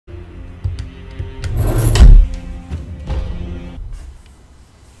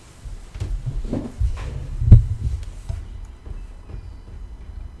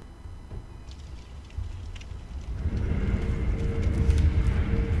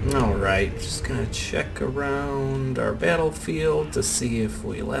Alright, just gonna check around our battlefield to see if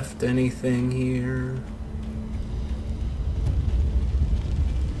we left anything here.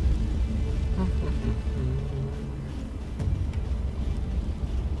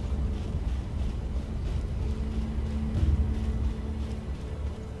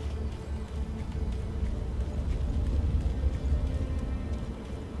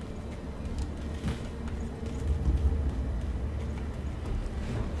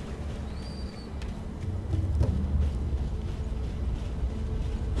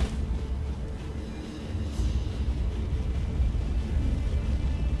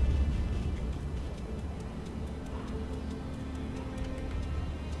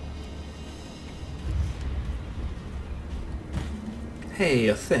 Hey,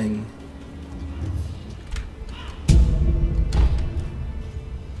 a thing.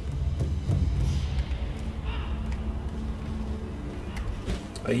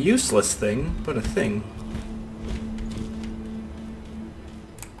 A useless thing, but a thing.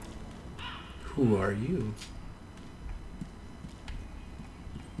 Who are you?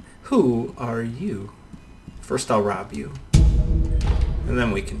 Who are you? First I'll rob you, and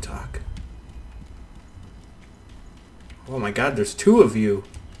then we can talk. Oh my god, there's two of you.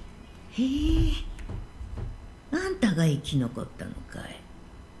 へえ、あんたが生き残ったのかい。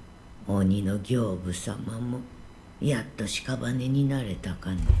鬼の刑部様もやっと屍になれた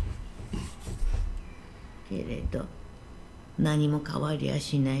かね。けれど何も変わりや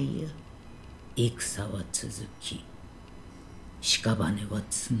しないよ。戦は続き、屍は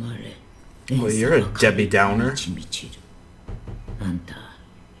積まれ、 Well, you're a Debbie Downer. 満ちる。あんた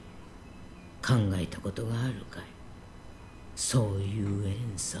考えたことがあるかい。そういう怨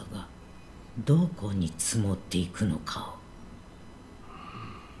嗟がどこに積もっていくのか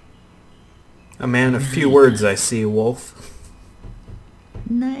を。 A man of few words, I see, Wolf.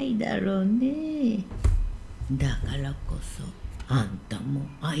 ないだろうね。だからこそあんたも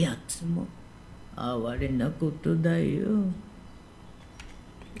あやつも哀れなことだよ。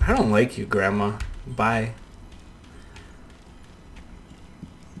 I don't like you, Grandma. Bye.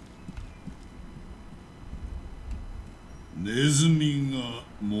 ネズミが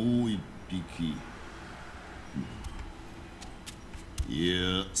もう一匹。い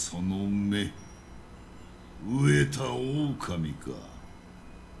や、その目、飢えた狼か。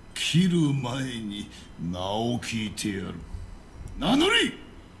切る前に名を聞いてやる。名乗り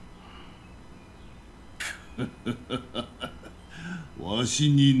わし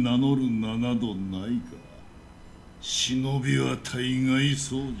に名乗る名などないか。忍びは大概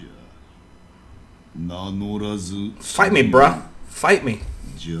そうじゃ。名乗らず Fight me, bruh. Fight me.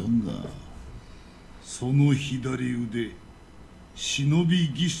 じゃがその左腕、忍び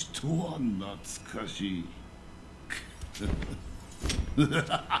技師とは懐かしい。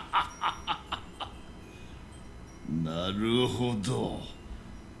なるほど、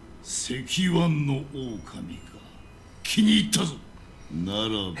石腕の狼か。気に入ったぞ。なら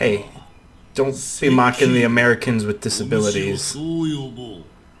ば Hey, don't be mocking the Americans with お主を disabilities. そう呼ぼう。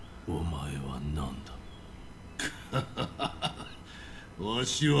お前は何だ。わ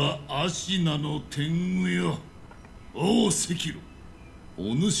しはアシナの天狗よ。おうセキロ、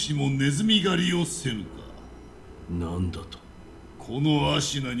お主もネズミ狩りをせぬか。何だと。このア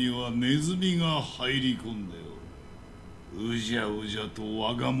シナにはネズミが入り込んだよ。うじゃうじゃと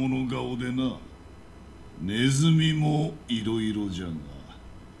我が物顔でな。ネズミもいろいろじゃが、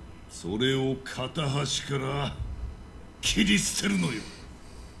それを片端から切り捨てるのよ。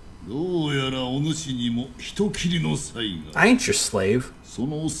どうやらお主にも人斬りの才が。 I ain't your slave. そ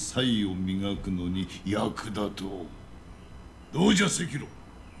の才を磨くのに役立とう。どうじゃセキロ。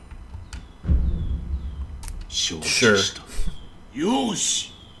承知 Sure. した。よ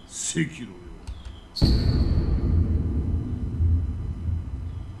し、セキロよ。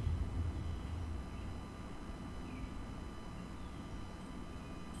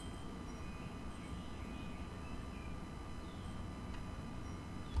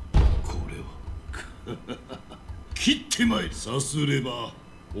これは切ってまい。さすれば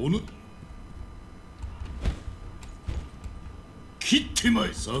おぬ切ってま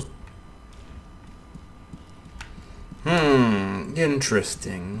い。さ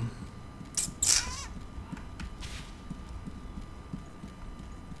Interesting.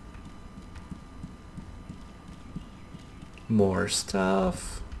 More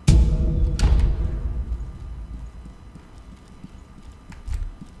stuff.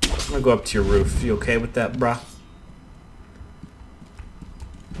 I'm gonna go up to your roof. You okay with that, bruh?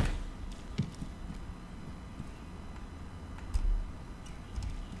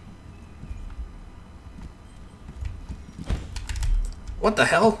 What the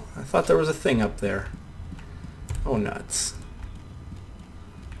hell? I thought there was a thing up there. Oh, nuts.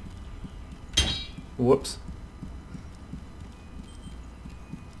 Whoops.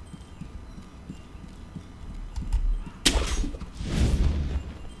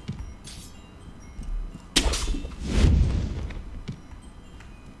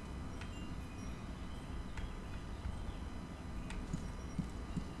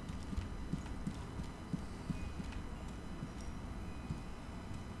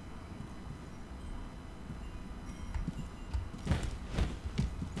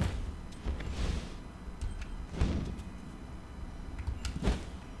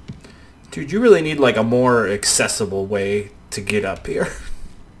 Dude, you really need like a more accessible way to get up here.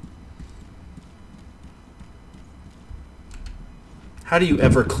 How do you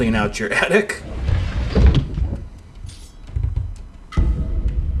ever clean out your attic?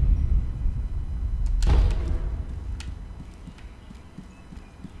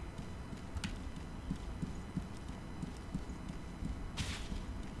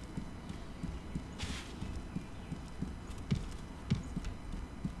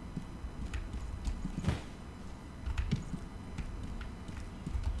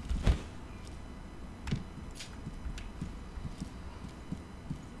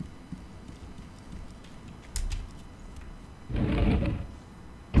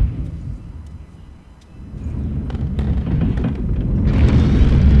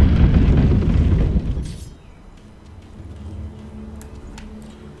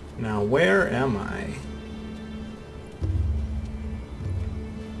 Now, where am I?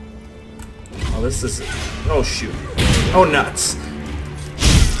 Oh, this is... Oh, shoot. Oh, nuts.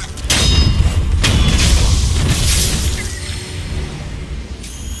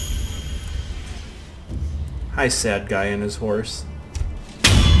 Hi, sad guy and his horse.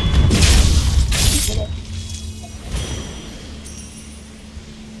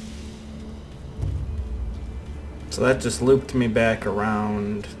 So that just looped me back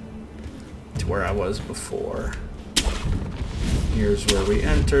around to where I was before. Here's where we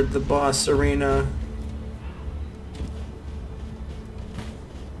entered the boss arena.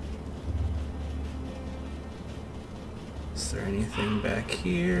 Is there anything back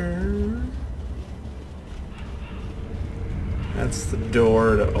here? That's the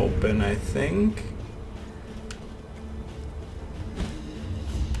door to open, I think.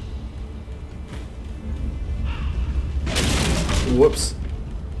 Whoops.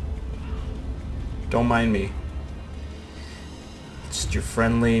 Don't mind me. Just your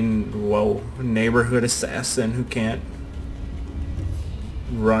friendly, whoa, neighborhood assassin who can't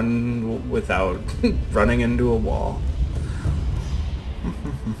run without running into a wall.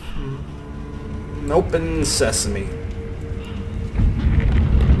 Open sesame.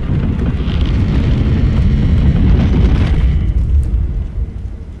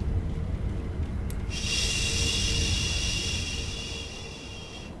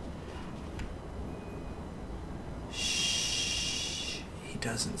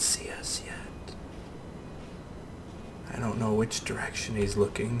 Doesn't see us yet. I don't know which direction he's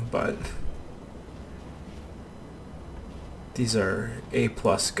looking, but these are A+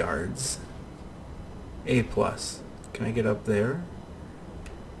 guards. A+. Can I get up there?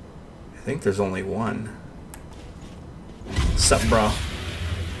 I think there's only one. Sup, bro?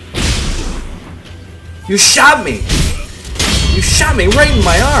 You shot me! You shot me right in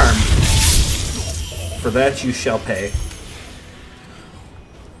my arm! For that you shall pay.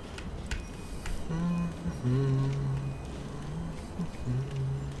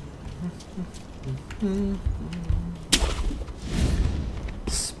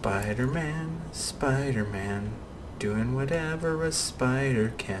 Spider-Man, Spider-Man, doing whatever a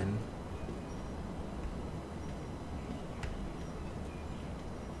spider can.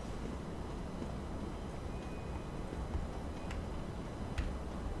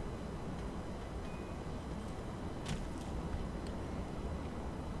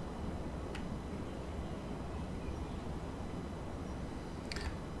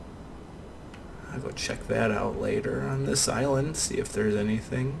 I'll go check that out later on this island, see if there's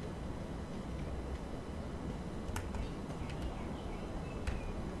anything.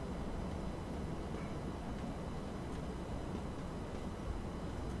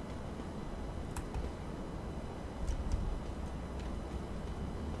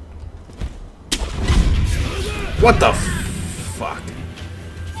 What the fuck?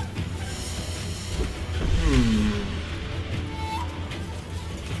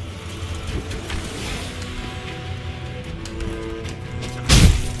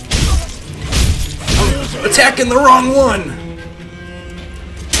 I'm attacking the wrong one!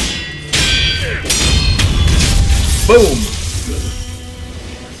 Boom!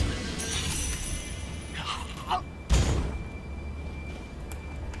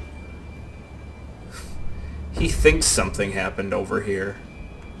 He thinks something happened over here,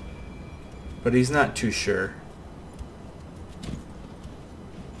 but he's not too sure.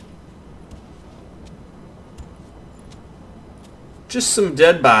 Just some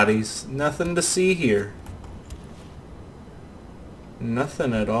dead bodies. Nothing to see here.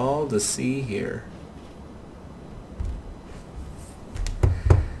 Nothing at all to see here.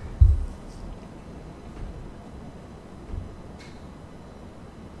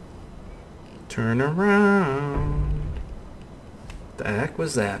 Turn around. The heck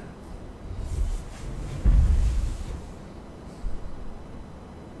was that?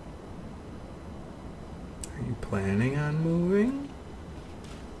 Are you planning on moving?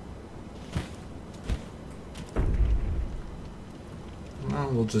 Well,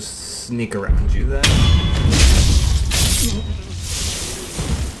 we'll just sneak around you then.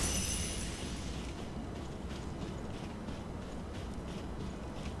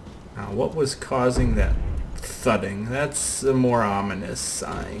 Now, what was causing that thudding? That's a more ominous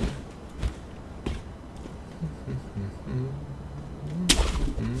sign.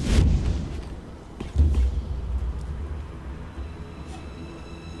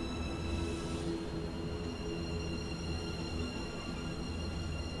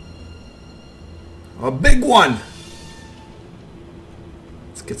 A big one!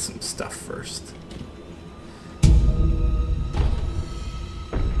 Let's get some stuff first.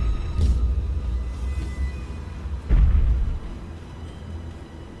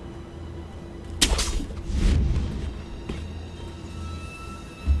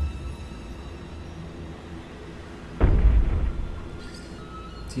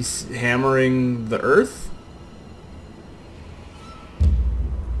 He's hammering the earth?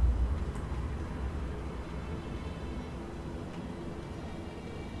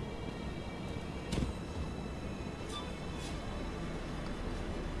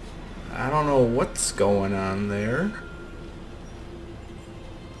 I don't know what's going on there.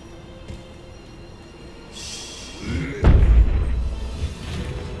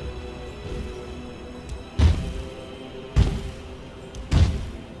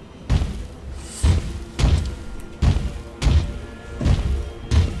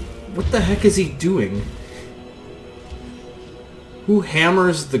 What the heck is he doing? Who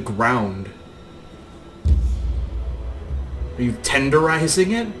hammers the ground? Are you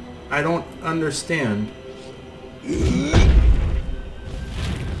tenderizing it? I don't understand.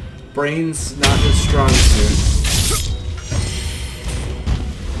 Brain's not his strong suit.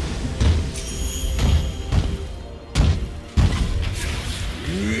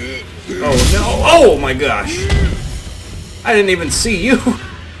 Oh no! Oh my gosh! I didn't even see you!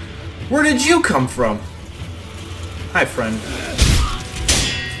 Where did you come from? Hi, friend.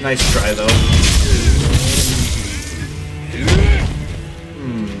 Nice try, though.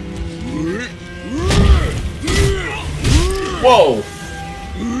 Whoa!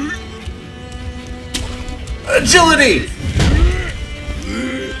 Agility!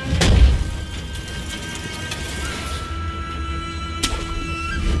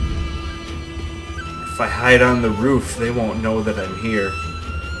 If I hide on the roof, they won't know that I'm here.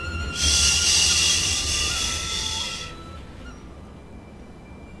 Shh.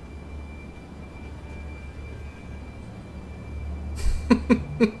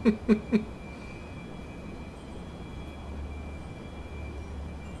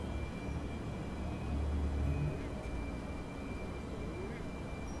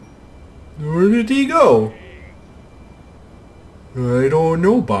 Where did he go? I don't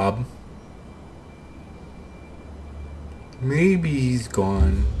know, Bob. Maybe he's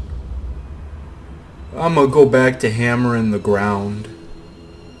gone. I'm gonna go back to hammering the ground.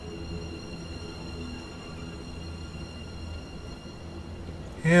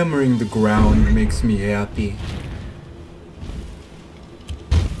 Hammering the ground makes me happy.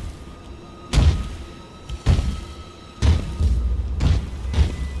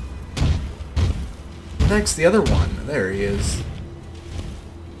 Next, the other one. There he is.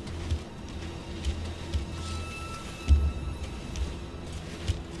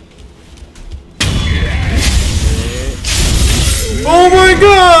 Oh my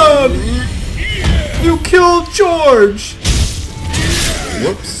god! You killed George!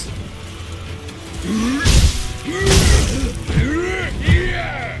 Whoops.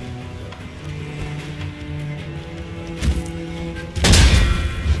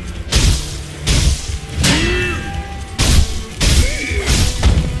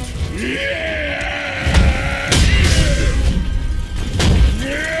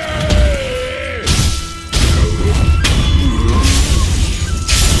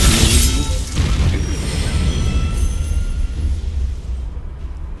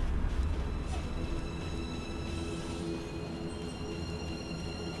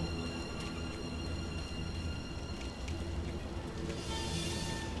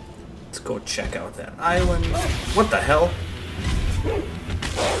 Let's go check out that island. What the hell?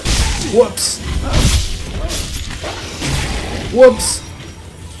 Whoops! Whoops!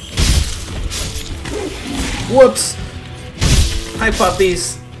 Whoops! Hi,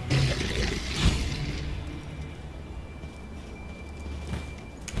 puppies!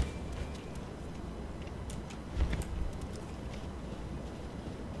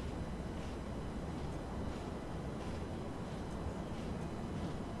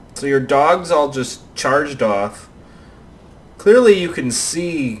 So your dog's all just charged off. Clearly you can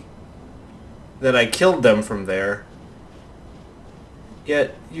see that I killed them from there.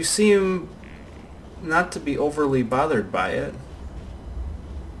 Yet you seem not to be overly bothered by it.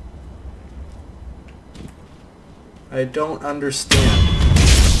 I don't understand.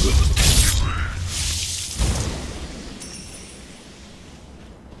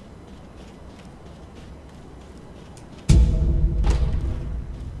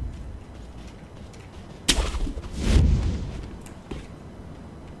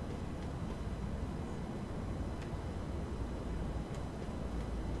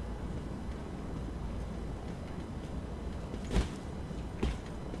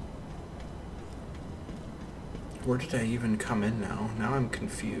 Where did I even come in now? Now I'm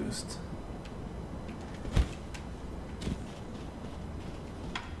confused.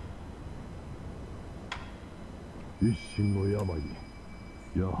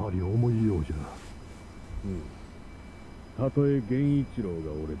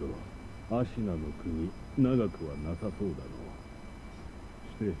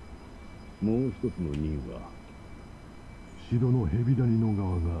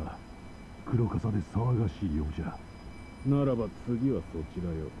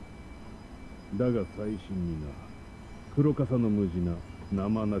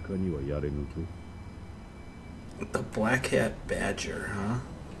 The Black Hat Badger, huh?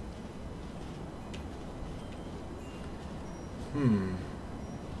 Hmm.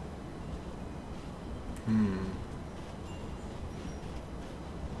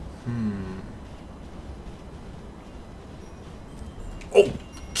 Oh,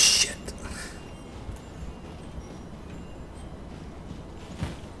 shit.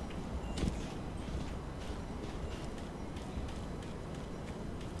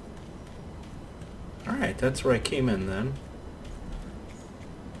 Alright, that's where I came in then.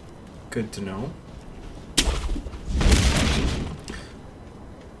 Good to know.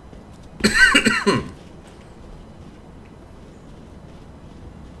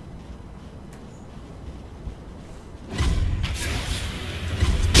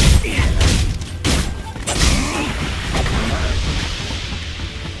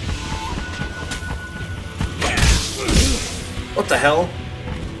 What the hell?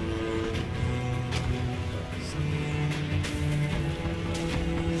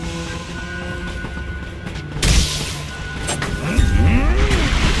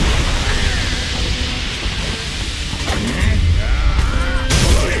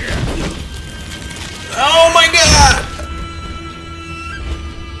 Oh my god!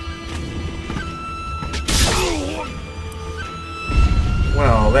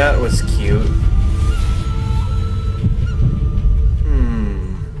 Well, that was cute.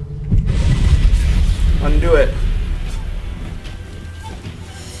 Undo it.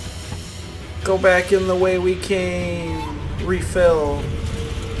 Go back in the way we came. Refill.